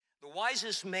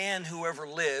wisest man who ever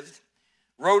lived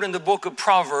wrote in the book of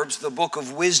Proverbs, the book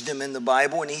of wisdom in the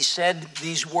Bible, and he said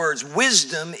these words: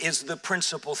 wisdom is the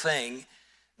principal thing.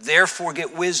 Therefore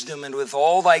get wisdom, and with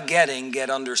all thy getting, get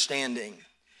understanding.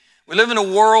 We live in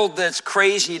a world that's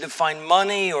crazy to find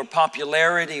money or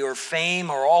popularity or fame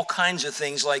or all kinds of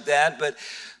things like that. But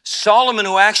Solomon,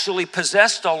 who actually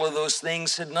possessed all of those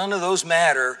things, said none of those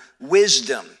matter.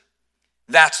 Wisdom,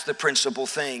 that's the principal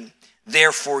thing.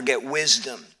 Therefore get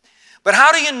wisdom. But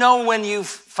how do you know when you've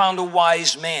found a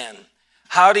wise man?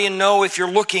 How do you know if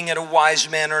you're looking at a wise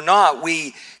man or not?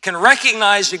 We can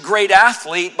recognize a great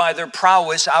athlete by their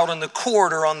prowess out on the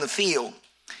court or on the field.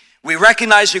 We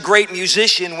recognize a great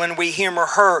musician when we hear him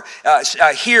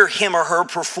or her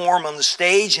perform on the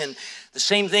stage. And the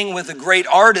same thing with a great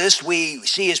artist. We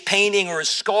see his painting or his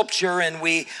sculpture and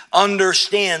we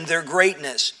understand their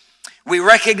greatness. We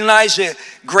recognize a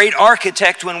great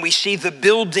architect when we see the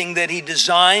building that he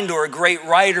designed, or a great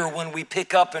writer when we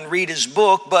pick up and read his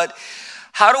book. But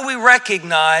how do we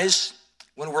recognize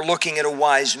when we're looking at a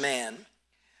wise man?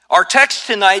 Our text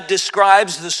tonight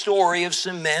describes the story of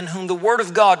some men whom the Word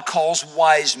of God calls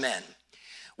wise men.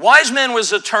 Wise men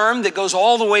was a term that goes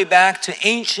all the way back to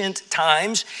ancient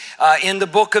times. In the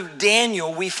book of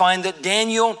Daniel, we find that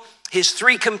Daniel, his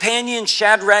three companions,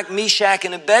 Shadrach, Meshach,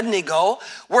 and Abednego,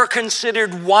 were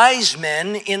considered wise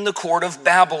men in the court of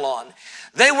Babylon.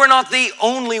 They were not the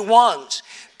only ones.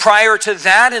 Prior to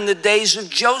that, in the days of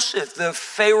Joseph, the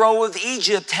Pharaoh of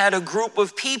Egypt had a group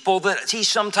of people that he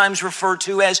sometimes referred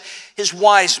to as his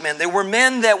wise men. They were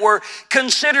men that were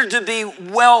considered to be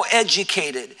well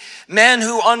educated, men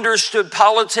who understood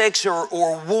politics or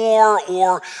war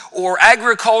or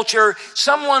agriculture,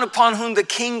 someone upon whom the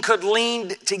king could lean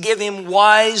to give him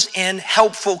wise and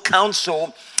helpful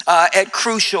counsel at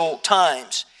crucial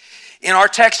times. In our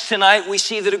text tonight, we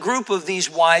see that a group of these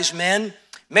wise men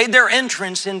made their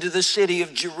entrance into the city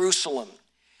of Jerusalem.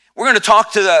 We're going to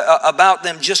talk about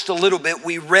them just a little bit.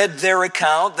 We read their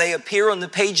account. They appear on the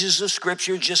pages of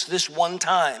Scripture just this one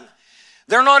time.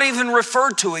 They're not even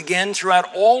referred to again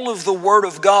throughout all of the Word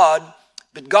of God,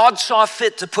 but God saw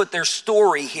fit to put their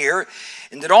story here.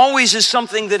 And it always is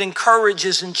something that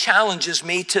encourages and challenges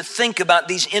me to think about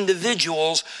these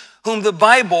individuals whom the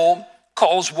Bible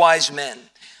calls wise men.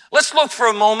 Let's look for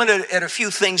a moment at a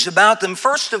few things about them.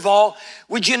 First of all,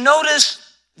 would you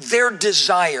notice their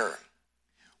desire?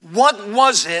 What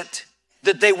was it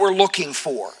that they were looking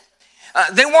for?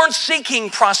 They weren't seeking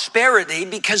prosperity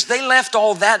because they left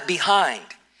all that behind.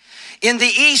 In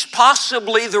the east,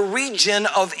 possibly the region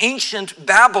of ancient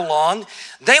Babylon,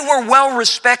 they were well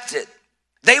respected.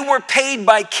 They were paid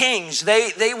by kings.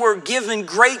 They were given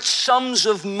great sums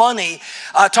of money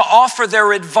to offer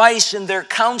their advice and their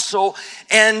counsel,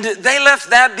 and they left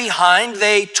that behind.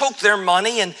 They took their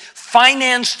money and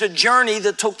financed a journey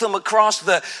that took them across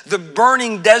the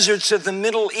burning deserts of the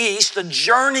Middle East, a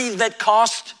journey that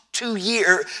cost 2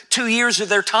 years of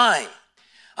their time.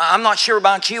 I'm not sure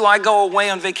about you. I go away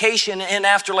on vacation, and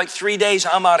after like 3 days,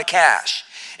 I'm out of cash.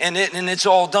 And it's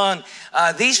all done.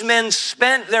 These men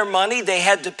spent their money. They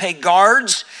had to pay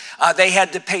guards. They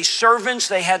had to pay servants.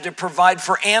 They had to provide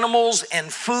for animals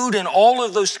and food and all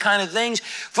of those kind of things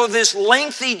for this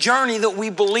lengthy journey that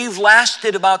we believe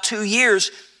lasted about 2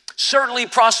 years. Certainly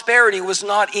prosperity was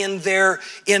not in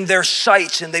their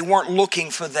sights, and they weren't looking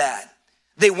for that.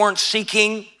 They weren't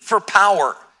seeking for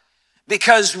power.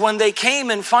 Because when they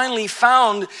came and finally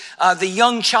found the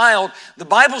young child, the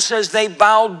Bible says they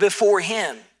bowed before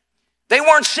him. They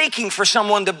weren't seeking for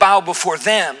someone to bow before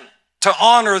them, to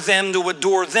honor them, to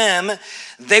adore them.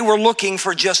 They were looking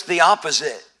for just the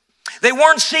opposite. They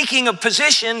weren't seeking a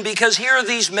position because here are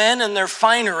these men in their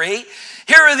finery.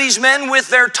 Here are these men with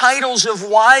their titles of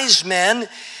wise men.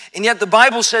 And yet the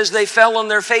Bible says they fell on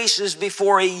their faces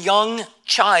before a young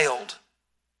child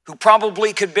who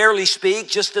probably could barely speak,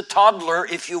 just a toddler,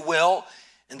 if you will,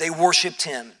 and they worshiped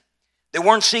him. They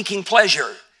weren't seeking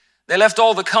pleasure. They left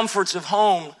all the comforts of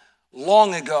home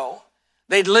long ago.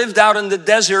 They'd lived out in the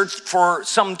desert for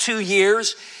some 2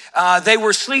 years. They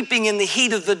were sleeping in the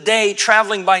heat of the day,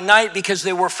 traveling by night because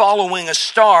they were following a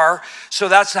star. So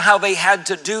that's how they had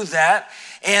to do that.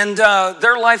 And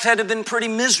their life had been pretty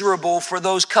miserable for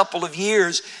those couple of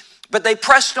years. But they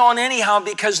pressed on anyhow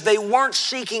because they weren't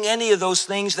seeking any of those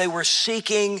things. They were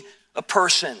seeking a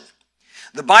person.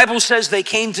 The Bible says they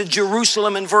came to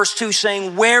Jerusalem in verse 2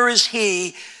 saying, "Where is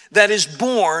he that is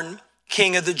born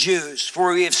King of the Jews?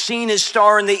 For we have seen his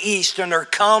star in the east and are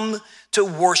come to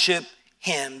worship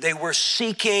him." They were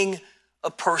seeking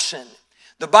a person.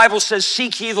 The Bible says,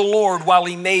 "Seek ye the Lord while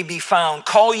he may be found.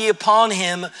 Call ye upon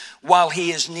him while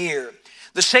he is near."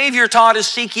 The Savior taught us,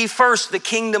 seek ye first the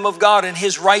kingdom of God and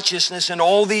his righteousness, and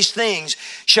all these things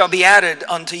shall be added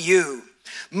unto you.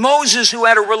 Moses, who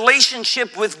had a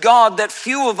relationship with God that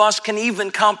few of us can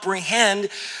even comprehend,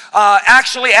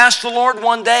 actually asked the Lord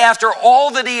one day, after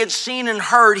all that he had seen and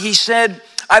heard, he said,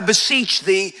 I beseech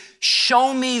thee,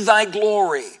 show me thy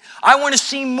glory. I want to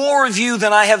see more of you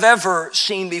than I have ever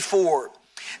seen before.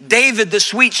 David, the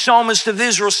sweet psalmist of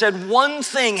Israel, said, one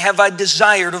thing have I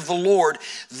desired of the Lord,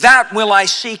 that will I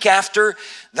seek after,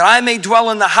 that I may dwell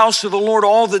in the house of the Lord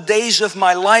all the days of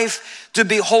my life, to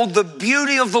behold the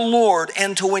beauty of the Lord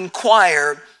and to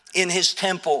inquire in his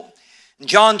temple. In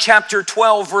John chapter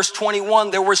 12, verse 21,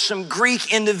 there were some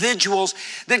Greek individuals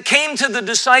that came to the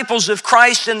disciples of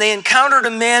Christ, and they encountered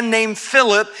a man named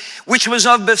Philip, which was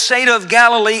of Bethsaida of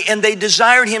Galilee, and they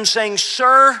desired him, saying,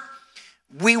 Sir,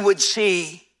 we would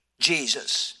see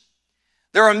Jesus.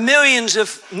 There are millions,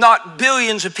 if not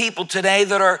billions, of people today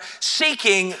that are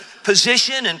seeking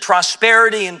position and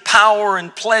prosperity and power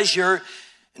and pleasure.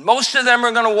 And most of them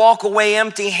are going to walk away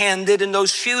empty-handed, and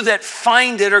those few that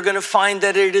find it are going to find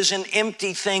that it is an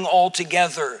empty thing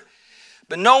altogether.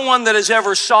 But no one that has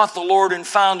ever sought the Lord and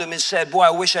found him has said, boy,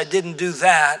 I wish I didn't do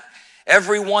that.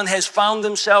 Everyone has found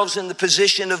themselves in the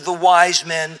position of the wise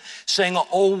men, saying,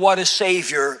 oh, what a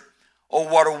Savior. Oh,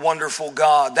 what a wonderful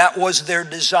God. That was their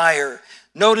desire.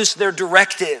 Notice their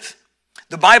directive.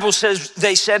 The Bible says,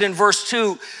 they said in verse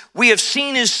 2, we have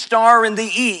seen his star in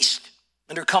the east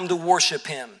and are come to worship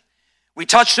him. We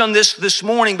touched on this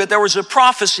morning, but there was a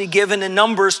prophecy given in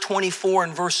Numbers 24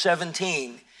 and verse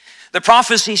 17. The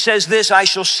prophecy says this, I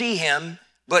shall see him,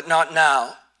 but not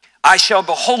now. I shall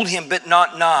behold him, but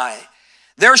not nigh.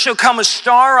 There shall come a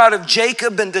star out of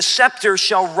Jacob, and the scepter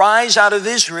shall rise out of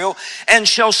Israel, and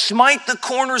shall smite the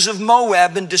corners of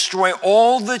Moab and destroy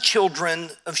all the children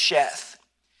of Sheth.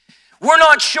 We're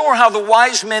not sure how the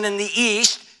wise men in the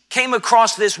east came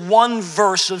across this one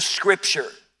verse of scripture.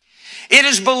 It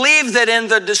is believed that in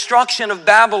the destruction of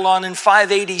Babylon in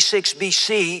 586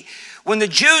 BC, when the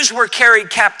Jews were carried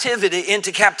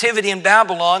into captivity in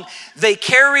Babylon, they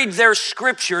carried their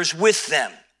scriptures with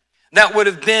them. That would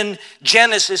have been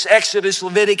Genesis, Exodus,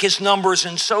 Leviticus, Numbers,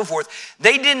 and so forth.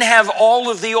 They didn't have all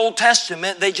of the Old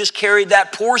Testament. They just carried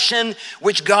that portion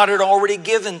which God had already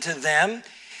given to them.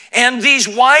 And these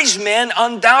wise men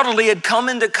undoubtedly had come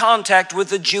into contact with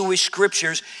the Jewish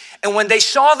scriptures. And when they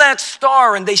saw that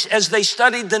star, and as they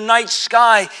studied the night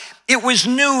sky, it was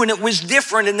new and it was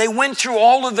different. And they went through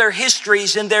all of their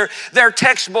histories and their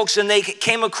textbooks, and they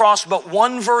came across but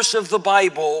one verse of the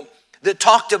Bible that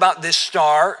talked about this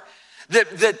star,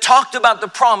 that talked about the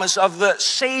promise of the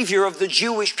Savior of the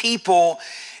Jewish people.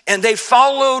 And they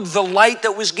followed the light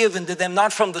that was given to them,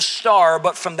 not from the star,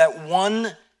 but from that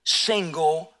one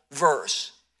single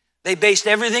verse. They based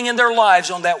everything in their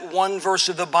lives on that one verse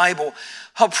of the Bible.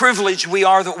 How privileged we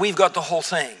are that we've got the whole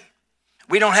thing.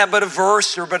 We don't have but a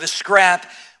verse or but a scrap.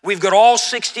 We've got all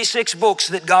 66 books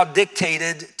that God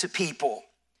dictated to people.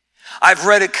 I've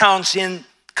read accounts in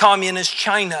communist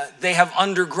China. They have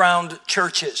underground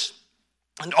churches.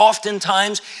 And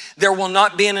oftentimes, there will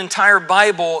not be an entire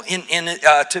Bible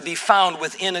to be found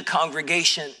within a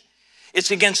congregation. It's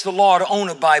against the law to own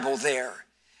a Bible there.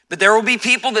 But there will be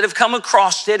people that have come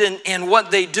across it, and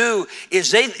what they do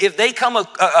is if they come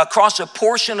across a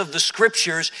portion of the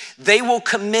scriptures, they will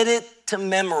commit it to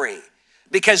memory,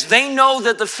 because they know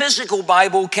that the physical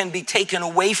Bible can be taken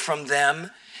away from them,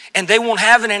 and they won't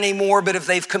have it anymore. But if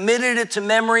they've committed it to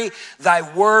memory, thy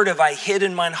word have I hid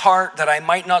in mine heart, that I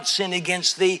might not sin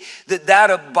against thee, that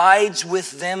abides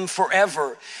with them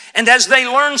forever. And as they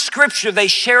learn scripture, they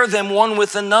share them one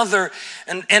with another.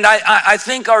 And I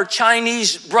think our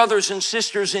Chinese brothers and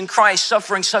sisters in Christ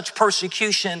suffering such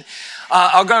persecution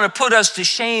are going to put us to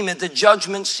shame at the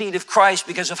judgment seat of Christ,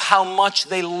 because of how much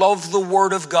they love the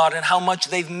Word of God and how much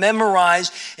they've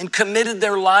memorized and committed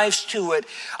their lives to it.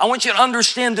 I want you to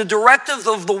understand the directive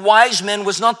of the wise men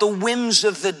was not the whims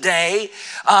of the day.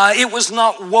 It was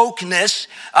not wokeness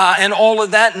and all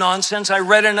of that nonsense. I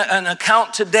read an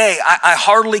account today. I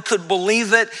hardly could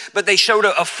believe it, but they showed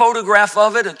a photograph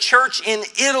of it. A church in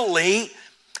Italy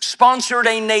sponsored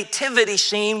a nativity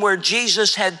scene where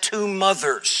Jesus had two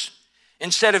mothers.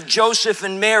 Instead of Joseph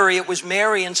and Mary, it was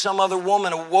Mary and some other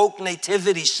woman, a woke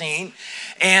nativity scene.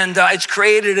 And it's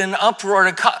created an uproar.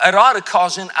 It ought to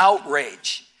cause an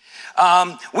outrage.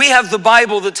 We have the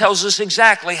Bible that tells us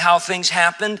exactly how things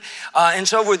happened and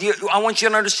so forth. I want you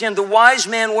to understand, the wise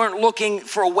men weren't looking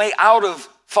for a way out of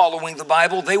following the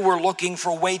Bible. They were looking for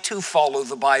a way to follow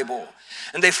the Bible.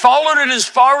 And they followed it as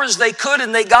far as they could,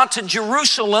 and they got to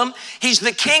Jerusalem. He's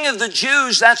the king of the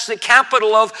Jews. That's the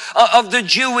capital of the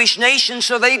Jewish nation.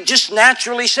 So they just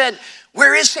naturally said,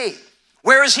 where is he?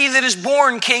 Where is he that is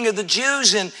born king of the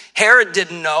Jews? And Herod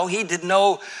didn't know. He didn't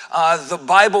know the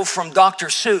Bible from Dr.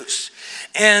 Seuss.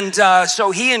 And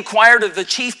so he inquired of the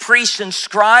chief priests and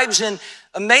scribes, and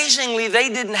amazingly, they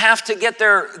didn't have to get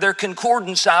their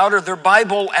concordance out or their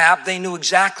Bible app. They knew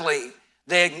exactly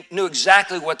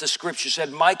what the scripture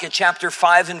said. Micah chapter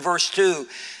 5 and verse 2,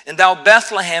 and thou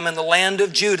Bethlehem in the land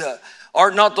of Judah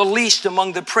art not the least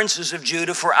among the princes of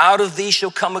Judah, for out of thee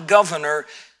shall come a governor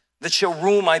that shall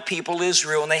rule my people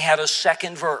Israel. And they had a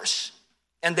second verse.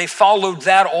 And they followed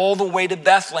that all the way to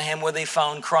Bethlehem where they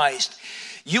found Christ.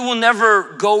 You will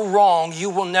never go wrong.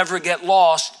 You will never get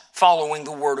lost following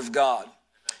the word of God.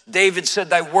 David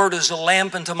said, thy word is a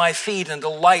lamp unto my feet and a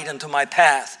light unto my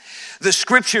path. The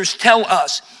scriptures tell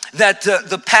us that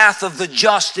the path of the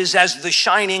just is as the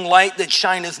shining light that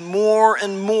shineth more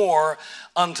and more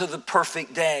unto the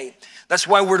perfect day. That's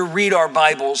why we're to read our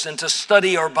Bibles and to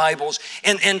study our Bibles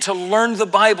and to learn the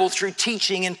Bible through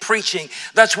teaching and preaching.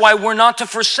 That's why we're not to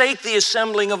forsake the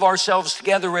assembling of ourselves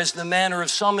together as the manner of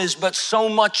some is, but so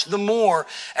much the more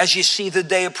as you see the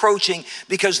day approaching,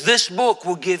 because this book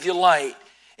will give you light.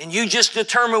 And you just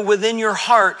determine within your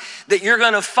heart that you're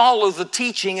going to follow the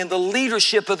teaching and the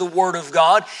leadership of the Word of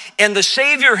God. And the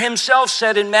Savior himself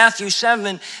said in Matthew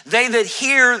 7, they that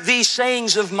hear these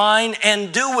sayings of mine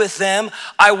and do with them,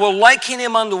 I will liken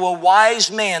him unto a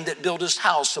wise man that built his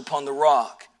house upon the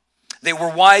rock. They were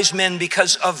wise men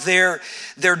because of their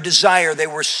desire. They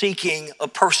were seeking a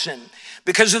person.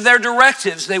 Because of their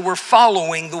directives, they were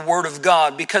following the Word of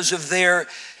God because of their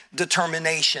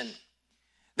determination.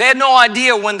 They had no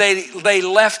idea when they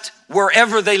left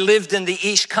wherever they lived in the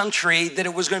East Country that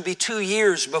it was going to be 2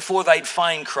 years before they'd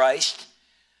find Christ.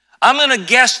 I'm going to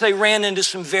guess they ran into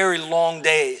some very long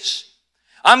days.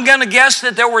 I'm going to guess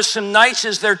that there were some nights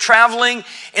as they're traveling,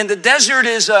 and the desert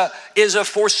is a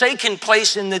forsaken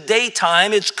place in the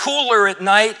daytime. It's cooler at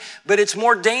night, but it's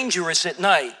more dangerous at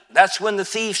night. That's when the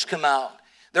thieves come out.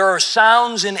 There are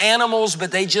sounds and animals, but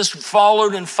they just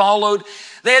followed and followed.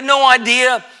 They had no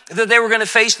idea that they were going to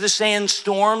face the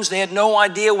sandstorms. They had no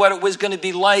idea what it was going to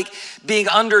be like being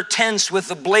under tents with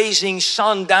the blazing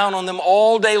sun down on them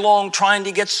all day long, trying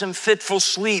to get some fitful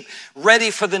sleep,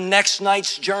 ready for the next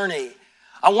night's journey.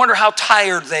 I wonder how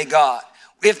tired they got.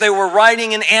 If they were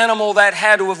riding an animal, that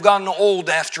had to have gotten old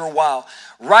after a while.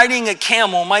 Riding a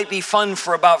camel might be fun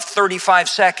for about 35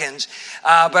 seconds,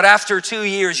 but after 2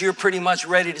 years, you're pretty much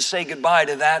ready to say goodbye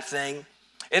to that thing.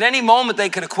 At any moment, they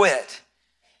could have quit.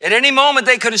 At any moment,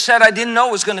 they could have said, I didn't know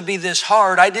it was going to be this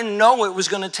hard. I didn't know it was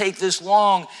going to take this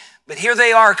long. But here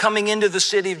they are coming into the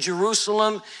city of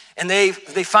Jerusalem, and they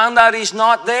found out he's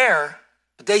not there,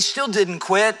 but they still didn't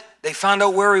quit. They found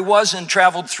out where he was and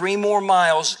traveled 3 more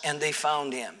miles, and they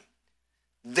found him.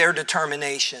 Their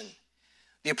determination.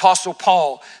 The Apostle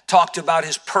Paul talked about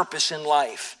his purpose in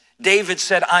life. David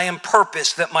said, I am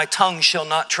purposed that my tongue shall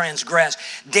not transgress.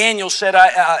 Daniel said,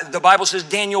 the Bible says,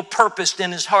 Daniel purposed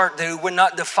in his heart that he would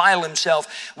not defile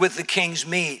himself with the king's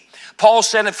meat. Paul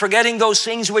said, forgetting those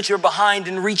things which are behind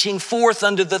and reaching forth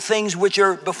unto the things which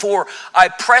are before, I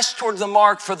press toward the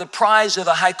mark for the prize of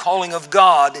the high calling of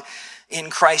God in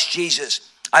Christ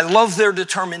Jesus. I love their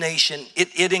determination.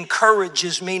 It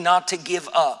encourages me not to give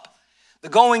up. The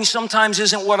going sometimes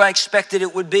isn't what I expected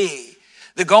it would be.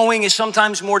 The going is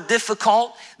sometimes more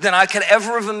difficult than I could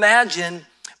ever have imagined,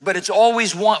 but it's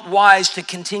always wise to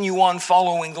continue on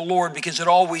following the Lord because it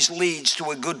always leads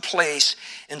to a good place,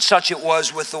 and such it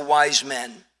was with the wise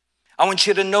men. I want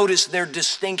you to notice their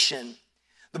distinction.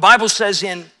 The Bible says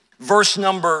in verse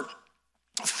number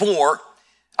 3,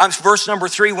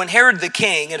 when Herod the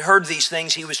king had heard these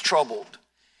things, he was troubled.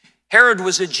 Herod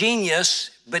was a genius,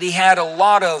 but he had a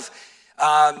lot of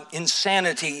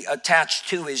insanity attached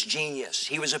to his genius.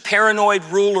 He was a paranoid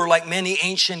ruler like many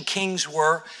ancient kings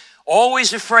were,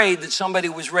 always afraid that somebody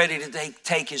was ready to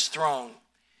take his throne.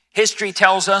 History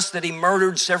tells us that he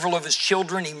murdered several of his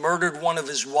children. He murdered one of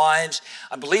his wives.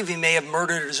 I believe he may have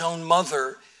murdered his own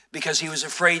mother because he was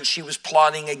afraid she was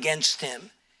plotting against him.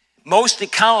 Most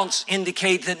accounts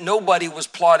indicate that nobody was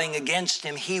plotting against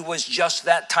him. He was just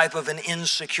that type of an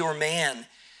insecure man.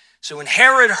 So when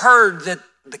Herod heard that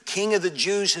the king of the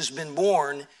Jews has been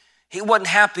born, he wasn't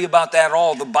happy about that at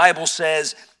all. The Bible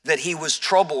says that he was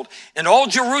troubled, and all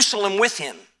Jerusalem with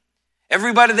him.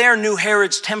 Everybody there knew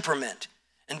Herod's temperament,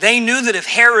 and they knew that if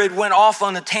Herod went off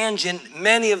on a tangent,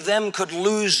 many of them could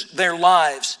lose their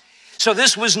lives. So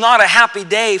this was not a happy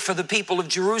day for the people of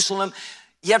Jerusalem,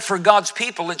 yet for God's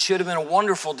people, it should have been a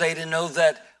wonderful day to know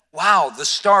that wow, the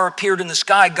star appeared in the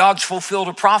sky. God's fulfilled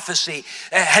a prophecy.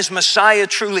 Has Messiah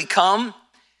truly come?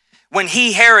 When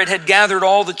he, Herod, had gathered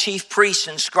all the chief priests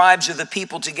and scribes of the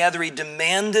people together, he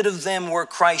demanded of them where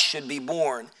Christ should be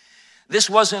born. This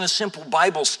wasn't a simple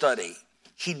Bible study.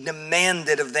 He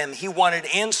demanded of them. He wanted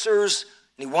answers,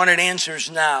 and he wanted answers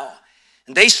now.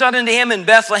 And they sought unto him in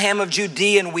Bethlehem of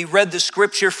Judea, and we read the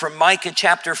scripture from Micah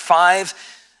chapter 5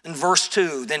 and verse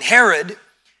 2. Then Herod,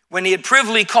 when he had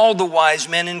privily called the wise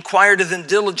men, inquired of them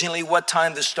diligently what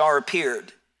time the star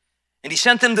appeared. And he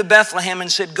sent them to Bethlehem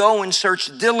and said, Go and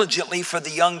search diligently for the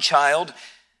young child.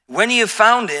 When ye have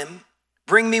found him,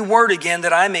 bring me word again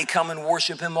that I may come and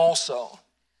worship him also.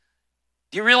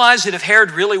 Do you realize that if Herod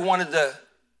really wanted to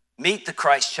meet the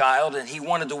Christ child and he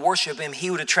wanted to worship him, he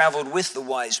would have traveled with the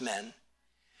wise men?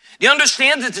 Do you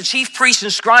understand that the chief priests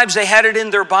and scribes, they had it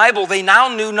in their Bible. They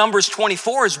now knew Numbers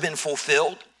 24 has been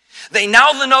fulfilled. They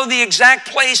now know the exact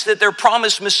place that their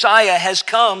promised Messiah has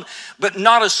come, but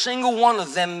not a single one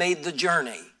of them made the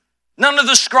journey. None of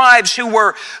the scribes who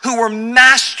were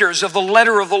masters of the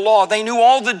letter of the law, they knew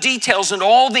all the details and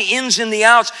all the ins and the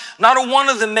outs. Not a one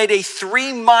of them made a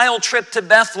 3-mile trip to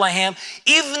Bethlehem,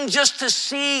 even just to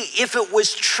see if it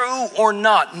was true or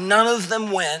not. None of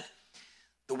them went.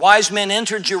 The wise men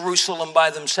entered Jerusalem by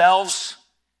themselves,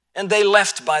 and they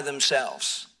left by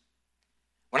themselves.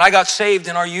 When I got saved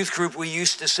in our youth group, we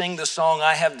used to sing the song,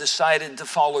 I have decided to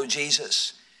follow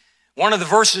Jesus. One of the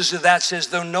verses of that says,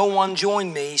 though no one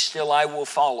join me, still I will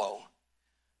follow.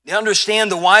 You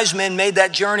understand, the wise men made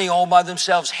that journey all by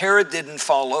themselves. Herod didn't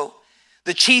follow.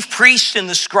 The chief priests and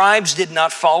the scribes did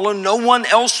not follow. No one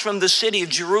else from the city of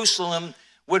Jerusalem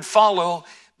would follow,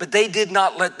 but they did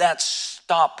not let that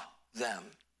stop them.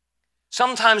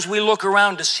 Sometimes we look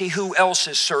around to see who else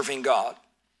is serving God.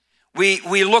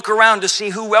 We look around to see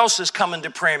who else is coming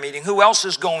to prayer meeting, who else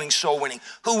is going soul winning,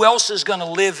 who else is going to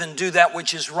live and do that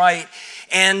which is right.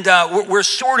 And we're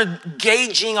sort of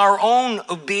gauging our own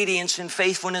obedience and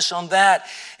faithfulness on that.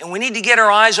 And we need to get our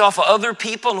eyes off of other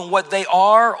people and what they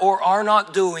are or are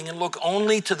not doing and look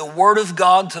only to the Word of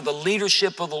God, to the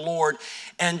leadership of the Lord,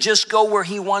 and just go where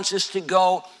He wants us to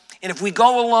go. And if we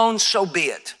go alone, so be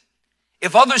it.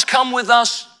 If others come with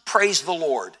us, praise the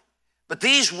Lord. But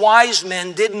these wise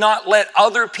men did not let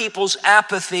other people's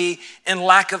apathy and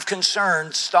lack of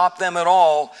concern stop them at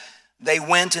all. They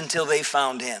went until they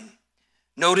found him.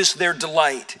 Notice their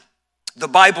delight. The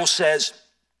Bible says,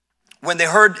 when they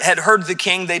had heard the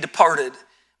king, they departed.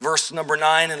 Verse number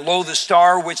 9, and lo, the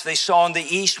star which they saw in the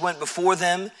east went before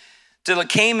them, till it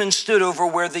came and stood over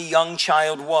where the young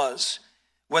child was.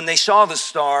 When they saw the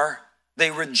star,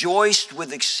 they rejoiced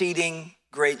with exceeding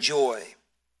great joy.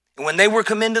 And when they were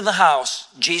come into the house,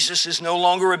 Jesus is no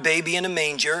longer a baby in a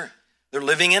manger. They're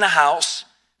living in a house.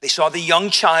 They saw the young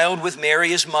child with Mary,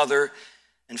 his mother,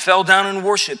 and fell down and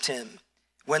worshiped him.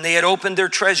 When they had opened their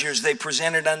treasures, they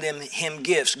presented unto him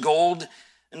gifts, gold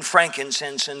and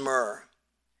frankincense and myrrh.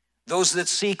 Those that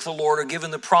seek the Lord are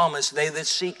given the promise, they that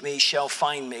seek me shall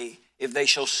find me, if they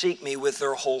shall seek me with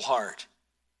their whole heart.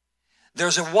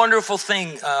 There's a wonderful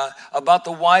thing about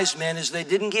the wise men is they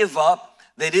didn't give up.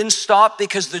 They didn't stop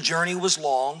because the journey was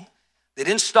long. They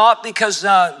didn't stop because,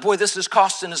 this is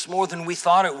costing us more than we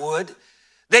thought it would.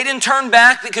 They didn't turn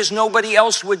back because nobody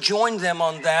else would join them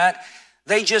on that.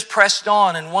 They just pressed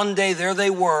on, and one day there they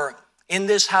were in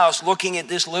this house looking at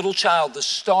this little child. The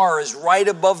star is right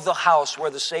above the house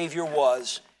where the Savior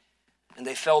was, and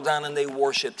they fell down and they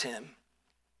worshiped him.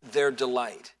 Their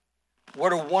delight.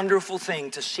 What a wonderful thing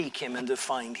to seek him and to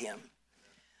find him.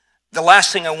 The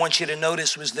last thing I want you to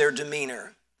notice was their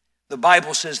demeanor. The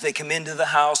Bible says they come into the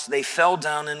house, they fell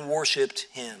down and worshiped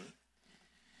him.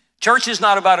 Church is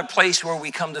not about a place where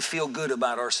we come to feel good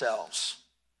about ourselves.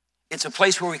 It's a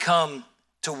place where we come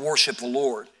to worship the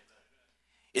Lord.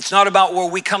 It's not about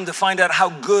where we come to find out how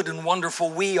good and wonderful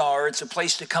we are. It's a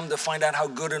place to come to find out how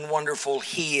good and wonderful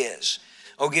he is.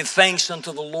 Oh, give thanks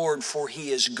unto the Lord, for he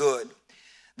is good.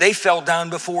 They fell down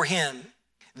before him.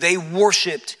 They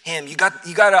worshiped him. You got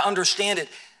to understand it.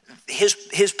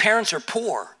 His parents are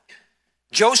poor.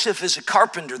 Joseph is a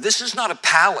carpenter. This is not a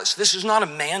palace. This is not a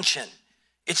mansion.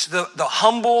 It's the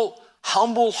humble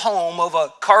home of a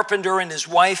carpenter and his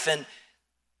wife and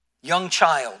young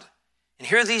child. And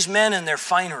here are these men in their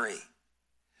finery.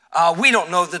 We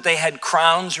don't know that they had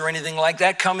crowns or anything like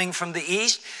that coming from the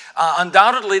east.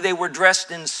 Undoubtedly, they were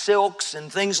dressed in silks and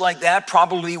things like that,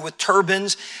 probably with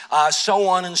turbans, so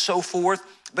on and so forth.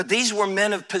 But these were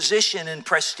men of position and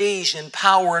prestige and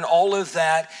power and all of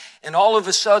that. And all of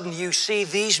a sudden, you see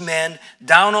these men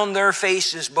down on their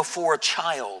faces before a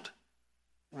child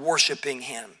worshiping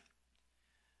him.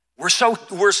 We're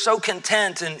so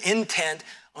content and intent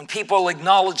on people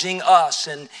acknowledging us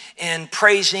and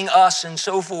praising us and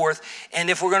so forth. And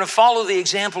if we're going to follow the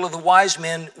example of the wise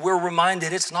men, we're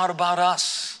reminded it's not about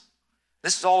us.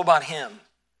 This is all about him.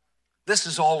 This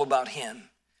is all about him.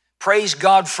 Praise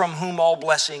God from whom all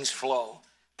blessings flow.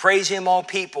 Praise him, all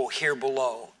people here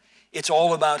below. It's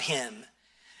all about him.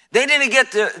 They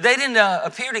didn't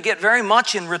appear to get very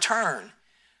much in return.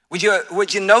 Would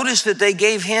you notice that they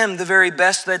gave him the very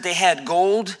best that they had,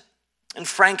 gold and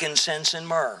frankincense and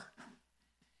myrrh?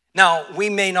 Now, we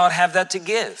may not have that to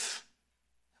give,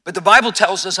 but the Bible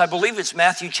tells us, I believe it's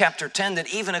Matthew chapter 10,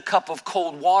 that even a cup of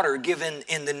cold water given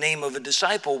in the name of a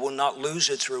disciple will not lose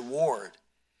its reward.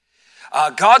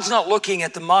 God's not looking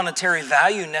at the monetary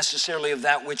value necessarily of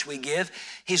that which we give.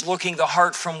 He's looking the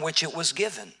heart from which it was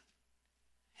given.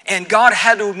 And God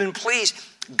had to have been pleased.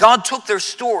 God took their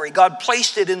story. God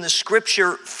placed it in the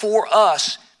scripture for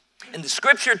us. And the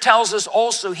scripture tells us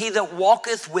also, he that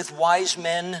walketh with wise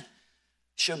men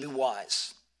shall be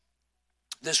wise.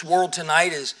 This world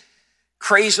tonight is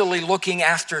crazily looking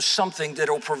after something that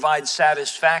will provide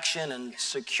satisfaction and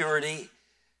security,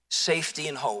 safety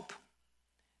and hope.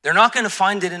 They're not going to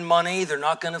find it in money. They're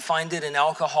not going to find it in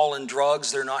alcohol and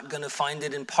drugs. They're not going to find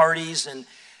it in parties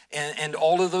and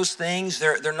all of those things.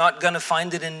 They're not going to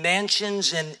find it in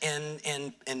mansions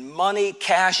and money,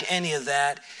 cash, any of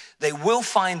that. They will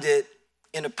find it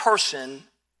in a person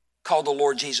called the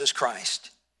Lord Jesus Christ.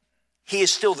 He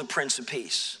is still the Prince of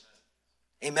Peace.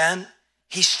 Amen?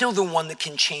 He's still the one that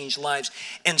can change lives.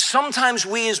 And sometimes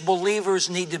we as believers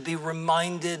need to be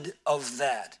reminded of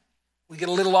that. We get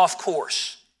a little off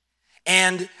course.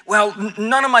 And, well,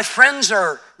 none of my friends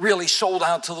are really sold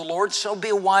out to the Lord, so be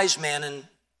a wise man and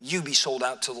you be sold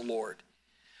out to the Lord.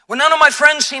 Well, none of my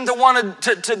friends seem to want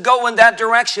to go in that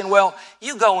direction. Well,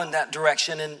 you go in that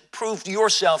direction and prove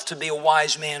yourself to be a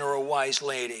wise man or a wise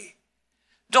lady.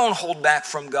 Don't hold back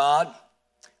from God.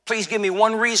 Please give me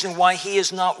one reason why he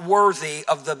is not worthy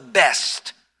of the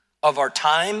best of our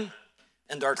time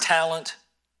and our talent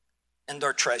and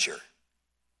our treasure.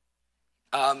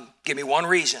 Give me one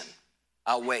reason.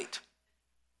 I'll wait.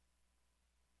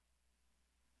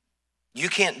 You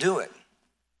can't do it.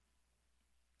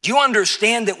 Do you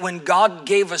understand that when God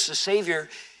gave us a Savior,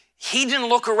 he didn't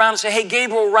look around and say, hey,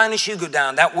 Gabriel, why don't you go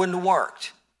down? That wouldn't have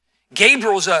worked.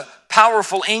 Gabriel's a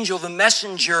powerful angel, the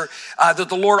messenger that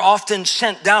the Lord often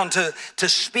sent down to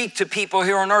speak to people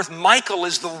here on earth. Michael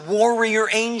is the warrior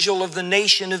angel of the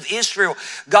nation of Israel.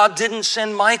 God didn't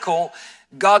send Michael.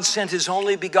 God sent his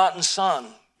only begotten son.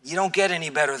 You don't get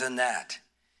any better than that.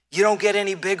 You don't get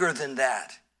any bigger than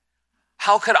that.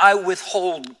 How could I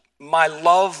withhold my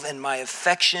love and my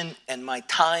affection and my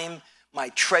time, my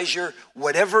treasure,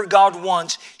 whatever God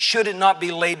wants, should it not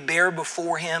be laid bare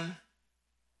before him?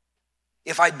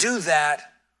 If I do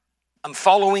that, I'm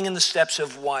following in the steps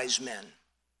of wise men.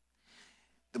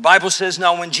 The Bible says,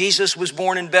 now when Jesus was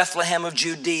born in Bethlehem of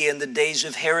Judea in the days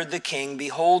of Herod the king,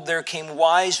 behold, there came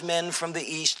wise men from the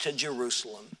east to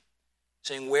Jerusalem,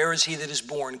 saying, where is he that is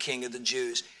born King of the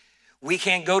Jews? We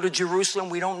can't go to Jerusalem.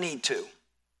 We don't need to.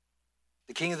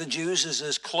 The King of the Jews is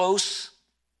as close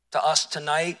to us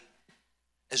tonight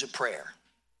as a prayer.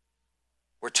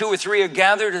 Where two or three are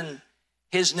gathered in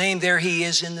his name, there he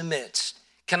is in the midst.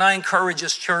 Can I encourage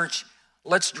us, church?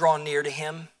 Let's draw near to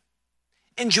him.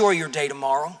 Enjoy your day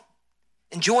tomorrow.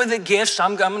 Enjoy the gifts.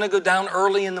 I'm going to go down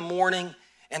early in the morning,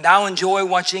 and I'll enjoy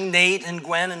watching Nate and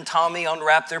Gwen and Tommy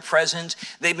unwrap their presents.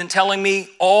 They've been telling me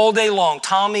all day long,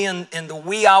 Tommy in the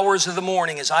wee hours of the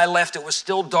morning, as I left, it was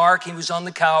still dark. He was on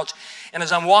the couch. And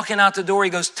as I'm walking out the door, he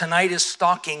goes, tonight is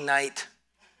stocking night.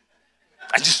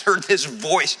 I just heard this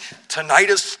voice, tonight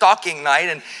is stocking night,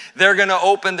 and they're going to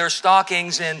open their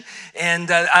stockings, and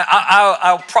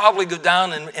I'll probably go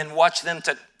down and watch them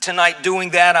tonight doing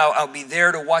that. I'll be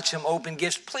there to watch them open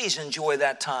gifts. Please enjoy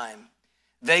that time.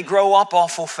 They grow up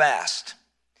awful fast.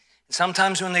 And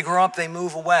sometimes when they grow up, they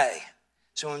move away.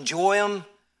 So enjoy them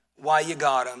while you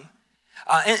got them.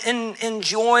 And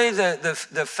enjoy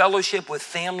the fellowship with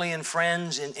family and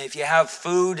friends. And if you have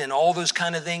food and all those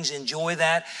kind of things, enjoy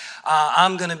that.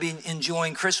 I'm going to be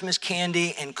enjoying Christmas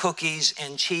candy and cookies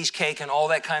and cheesecake and all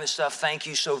that kind of stuff. Thank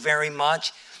you so very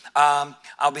much.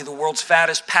 I'll be the world's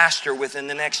fattest pastor within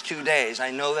the next 2 days.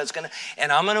 I know that's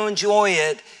and I'm going to enjoy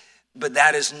it, but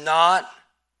that is not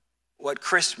what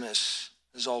Christmas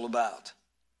is all about.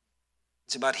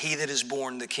 It's about he that is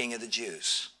born the King of the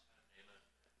Jews.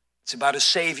 It's about a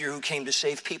Savior who came to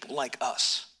save people like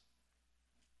us.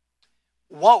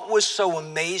 What was so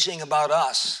amazing about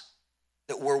us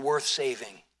that we're worth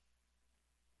saving?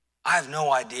 I have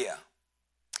no idea.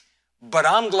 But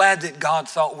I'm glad that God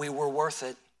thought we were worth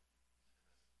it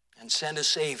and sent a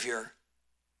Savior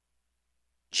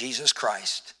Jesus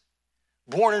Christ,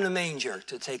 born in a manger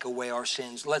to take away our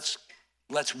sins. Let's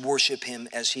worship him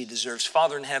as he deserves.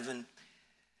 Father in heaven,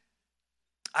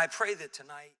 I pray that tonight